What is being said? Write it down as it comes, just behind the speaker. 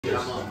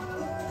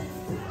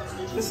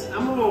Listen,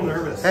 I'm a little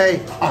nervous.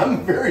 Hey,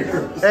 I'm very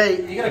nervous.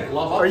 Hey, you got a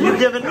glove up. Are you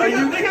giving? Are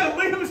you? Look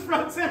at his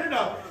front center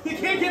though. He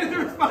can't get it to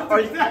respond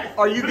to that.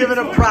 Are you giving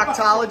a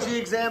proctology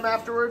exam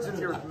afterwards with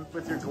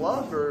your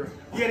glove or?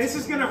 Yeah, this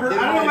is gonna hurt.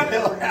 I don't know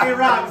what. Hey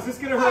Rob, is this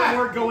gonna hurt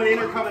more going in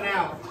or coming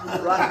out?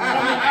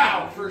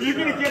 Right. You're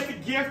gonna get the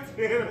gift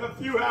in a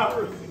few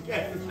hours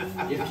again.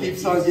 It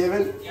keeps on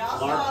giving. Y'all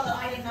saw that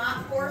I did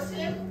not force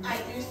him. I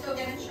do still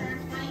get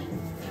insurance money.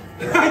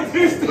 I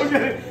do still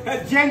get it.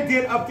 Jen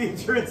did up the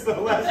insurance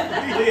though last week.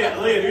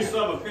 Leah, you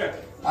still have a pick.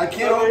 I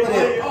can't open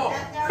it. Oh.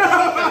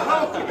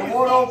 It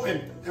won't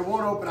open. It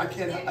won't open. I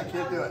can't do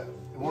it.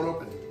 It won't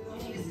open. You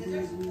need a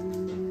scissors?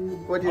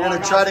 What, you're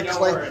gonna try to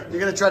claim? You're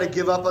gonna try to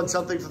give up on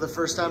something for the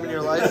first time in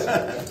your life?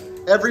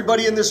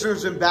 Everybody in this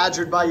room's been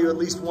badgered by you at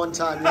least one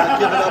time. You're not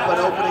giving up on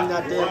opening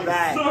that damn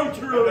bag. So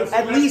true.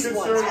 At least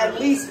once. At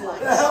least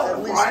once. At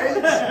least Right?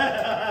 once.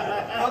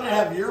 I'm gonna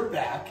have your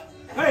back.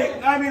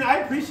 Hey, I mean, I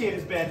appreciate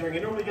his badgering.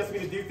 It normally gets me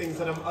to do things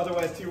that I'm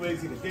otherwise too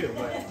lazy to do,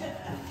 but...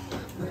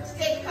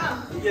 Stitch,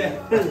 come. Yeah.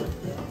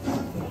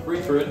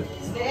 Breathe through it.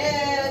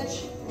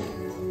 Stitch.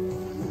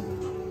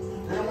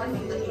 I don't want to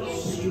be looking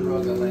at you. You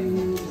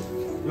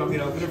want me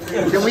to open it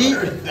for you?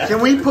 Can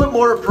we put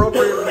more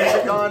appropriate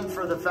music on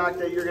for the fact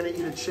that you're gonna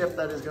eat a chip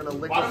that is gonna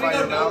liquefy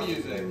your mouth?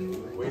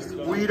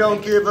 We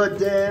don't give a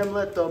damn.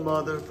 Let the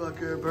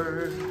motherfucker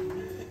burn.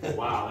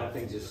 Wow, that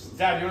thing just...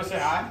 Dad, you want to say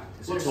hi?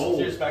 looks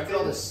old.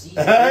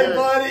 Hey,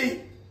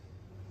 buddy.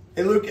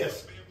 Hey,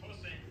 Lucas.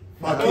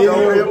 Fuck you.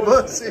 Don't be a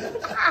pussy.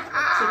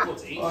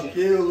 Fuck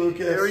you,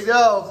 Lucas. Here we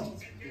go.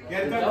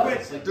 Get it done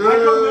quick. Do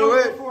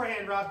it.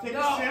 Beforehand, Rob. Take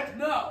a sip.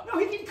 No. No,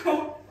 he can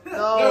coat.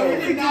 No.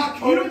 You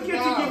don't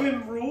get to give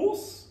him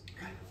rules.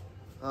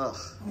 Ugh.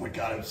 Oh my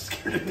god, I'm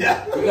scared to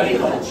death. You got to eat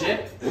the whole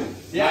chip?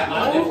 Yeah, the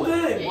whole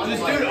thing.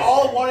 Just do it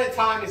all one at a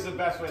time is the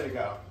best way to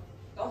go.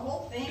 The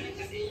whole thing?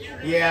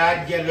 Yeah,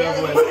 I'd get it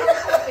over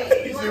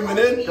with. He's zooming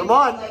in. Come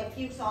on. Like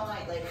pukes all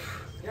night. Like,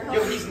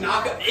 Yo, he's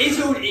not gonna...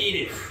 Izzo would eat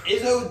it.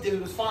 Izzo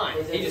was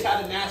fine. He just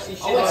had a nasty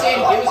shit.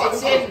 Oh,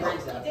 it's in. he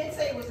did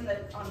say it was on the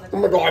Oh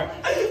my god.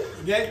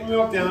 Get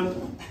milk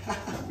down.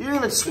 You didn't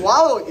even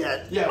swallow it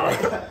yet.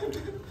 Yeah.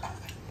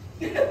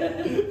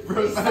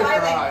 He's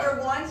silent for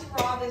once.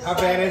 Rob is How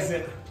bad is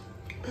it?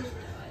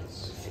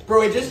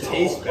 Bro, it just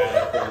tastes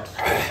bad.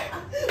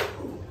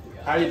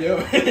 How you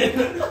doing?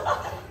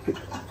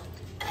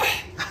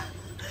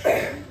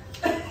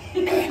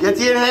 Get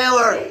the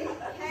inhaler.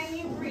 Can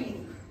you breathe?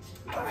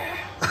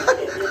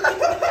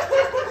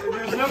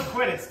 There's no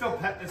quit. It's still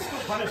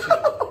punishing.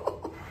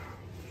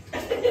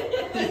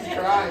 He's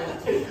crying.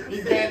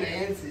 He's getting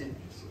antsy.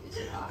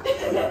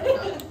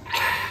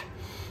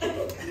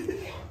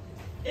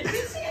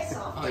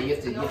 Oh, you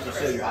have to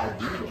show your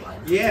ID.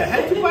 Yeah,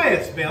 how'd you buy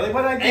this, Bailey?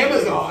 What did I get?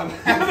 Amazon.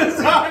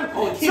 Amazon.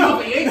 Oh, it's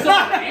on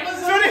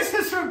Amazon. So this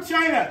is from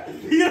China.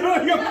 You have no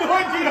idea.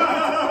 You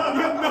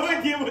have no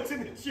idea what's in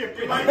the chip.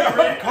 It might be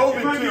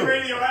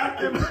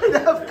radioactive. Might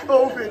have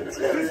COVID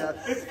too. Yeah.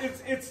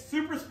 It's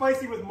super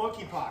spicy with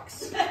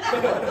monkeypox.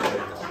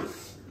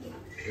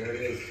 There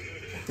it is.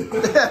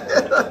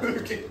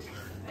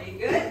 Are you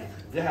good?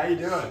 Yeah, how you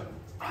doing?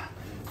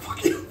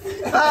 Fuck you.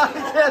 I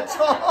can't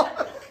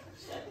talk.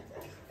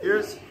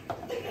 Here's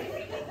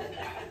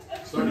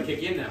Starting to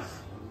kick in now.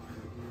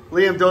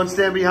 Liam. Don't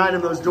stand behind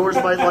him. Those doors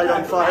might light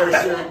on fire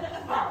soon.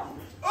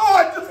 Oh,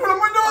 I just went on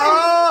my nose.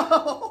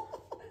 Oh!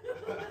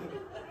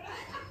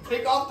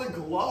 Take off the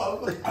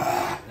glove.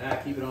 Nah,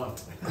 keep it on.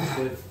 That's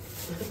good.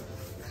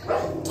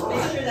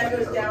 Make sure that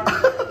goes down.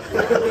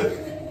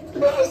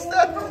 What was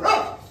that?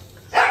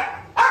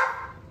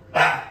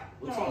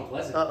 Looks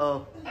unpleasant.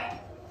 Uh-oh.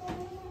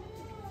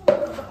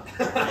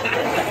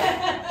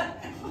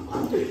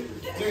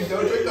 Dude,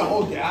 don't drink the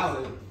whole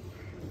gallon.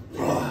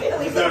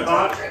 Is that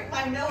hot? Drink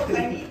my milk.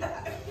 I need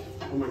that.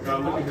 Oh my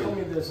God! How come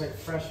there's like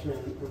freshmen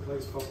who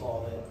plays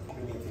football that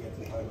we need to get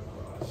the title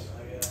across?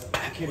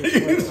 What are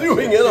you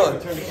zooming in on?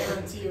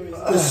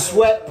 The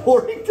sweat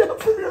pouring down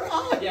from your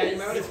eyes. Yeah, you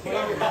remember this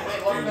play? You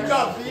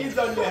got beads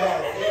on your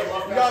head.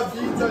 You got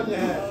beads on your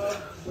head.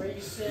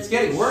 It's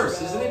getting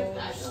worse, isn't it?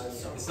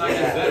 It's not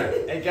getting better.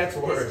 It gets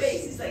His worse.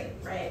 face is like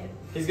red.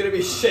 He's gonna be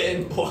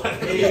shitting blood.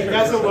 He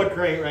doesn't look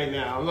great right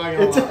now. I'm not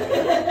gonna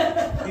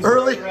lie. He's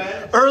Early, really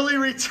red. early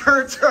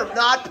returns are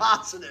not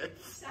positive.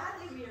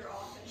 Sadly, we are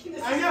all thinking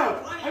this I is know.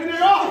 funny. I mean,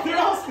 they're all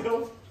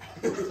still.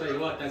 I'll tell you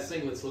what, that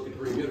singlet's looking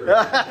pretty good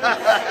right now.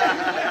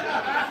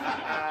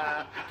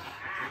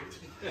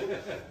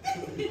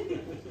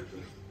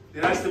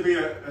 It has to be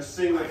a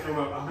singlet from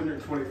a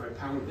 125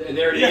 pound.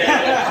 There it is.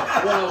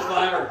 Yeah.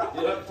 105.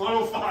 Yep.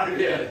 105.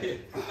 Yeah.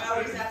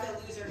 Oh, he's at the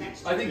loser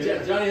next I think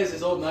Johnny has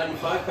his old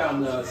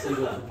 95-pound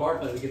singlet from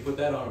Parkland. We can put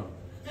that on him.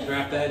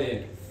 Strap that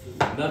in.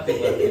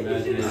 Nothing left in the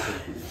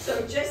imagination.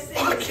 So just say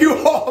Fuck you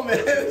all, man.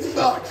 It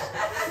sucks.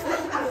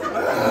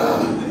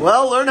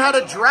 Well, learn how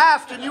to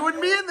draft and you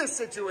wouldn't be in this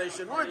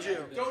situation, would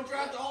you? Don't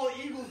draft all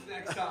Eagles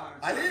next time.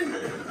 I didn't.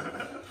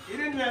 He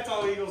didn't draft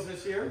all Eagles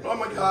this year. Oh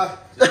my god.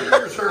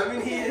 Your shirt. I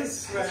mean, he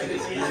is sweating.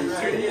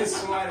 He is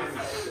sweating.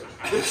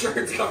 The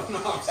shirt's coming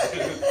off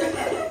soon.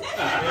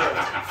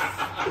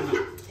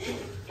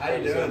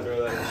 you doing?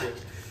 Throw that shit.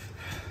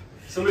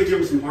 Somebody give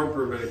him some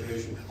heartburn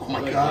medication. Oh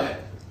my God.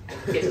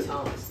 Get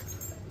Tums.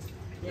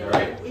 Yeah,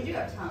 Right. we do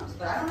have Tums,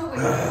 but I don't know what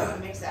you're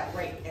going to mix that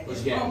right at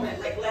this moment.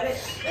 Like, let it.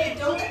 Hey,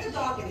 don't let the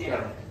dog in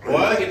there.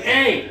 What? Like an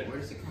A. Where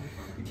does it come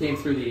from? It came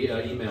through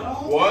the email.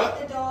 Don't What?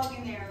 let the dog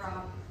in there,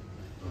 Rob.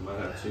 I might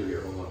have two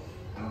here. Hold on.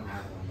 I don't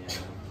have one yet.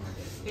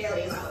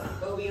 Bailey is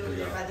over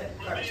there by the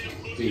garbage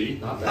can. B,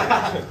 not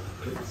bad.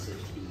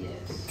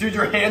 Yes. Dude,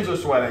 your hands are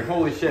sweating.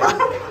 Holy shit.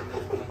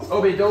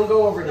 Obi, don't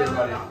go over here,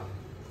 buddy. I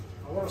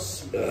want to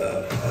see. Be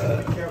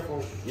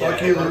careful.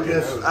 Fuck you,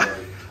 Lucas.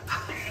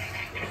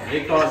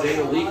 May cause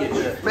anal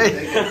leakage.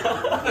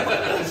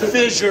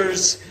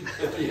 Fissures.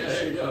 Yeah,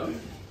 there you go.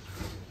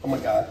 Oh my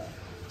God.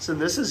 So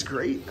this is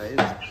great.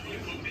 Are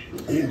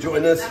you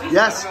enjoying this?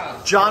 Yes,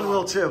 John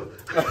will too.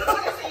 He wants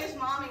to see his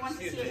mom. He wants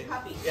to see his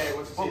puppy. Yeah, he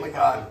wants to see Oh my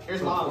God.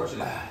 Here's Mom.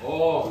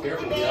 Oh,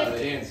 careful, get out of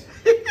the hands.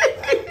 He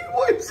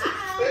wipes his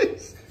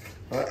face.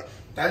 What?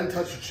 I didn't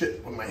touch the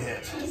shit with my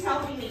hands. He's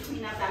helping me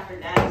clean up after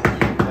Dad.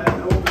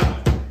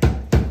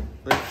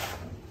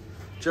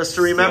 Just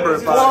to remember,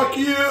 Fuck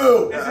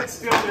you! Is it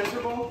still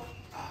miserable?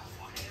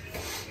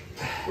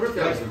 What if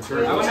that was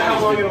returned? I wonder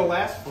how long it'll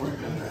last for.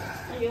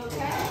 Are you okay?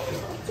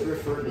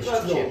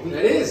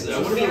 That is. That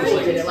would be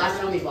Barely did it. like. Last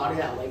time we bought it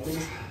at Lakeland,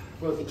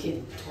 bro, the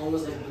kid Tom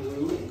was like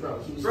blue, and bro,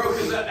 he was. Bro,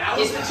 because that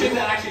was the kid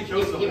that actually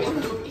chose the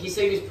horse. He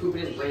said he was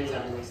pooping his brains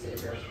out the next day,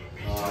 bro.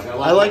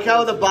 I like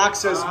how the box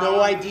says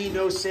no ID,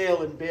 no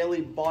sale, and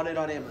Bailey bought it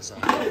on Amazon.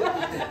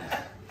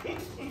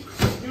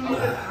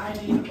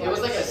 It was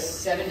like a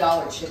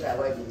 $7 chip at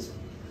Wegmans.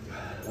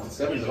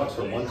 $7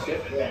 for one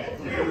chip? Yeah.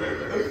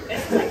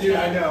 Dude,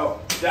 I know.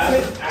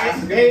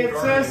 Hey, it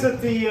says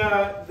that the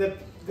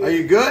Are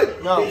you good?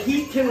 the No.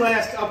 heat can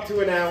last up to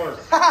an hour.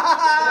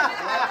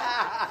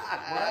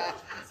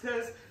 It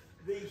says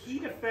the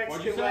heat effects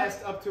What'd you can say?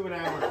 last up to an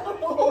hour.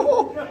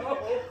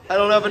 I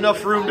don't have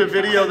enough room to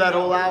video that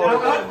whole But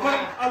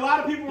hour. a lot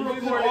of people These are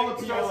report all it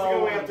the starts to PLO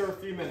go ones. after a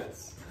few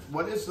minutes.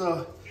 What is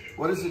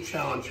the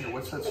challenge here?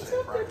 What's that say,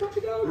 Brian?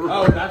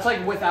 Oh, that's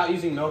like without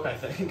using milk, I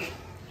think.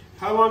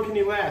 How long can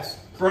you last?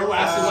 Bro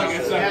lasted like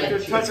a After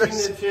second. touching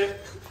the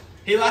chip.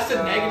 He lasted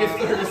negative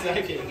 30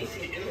 seconds.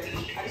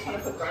 I just want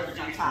to put garbage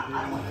on top.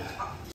 I don't want to talk.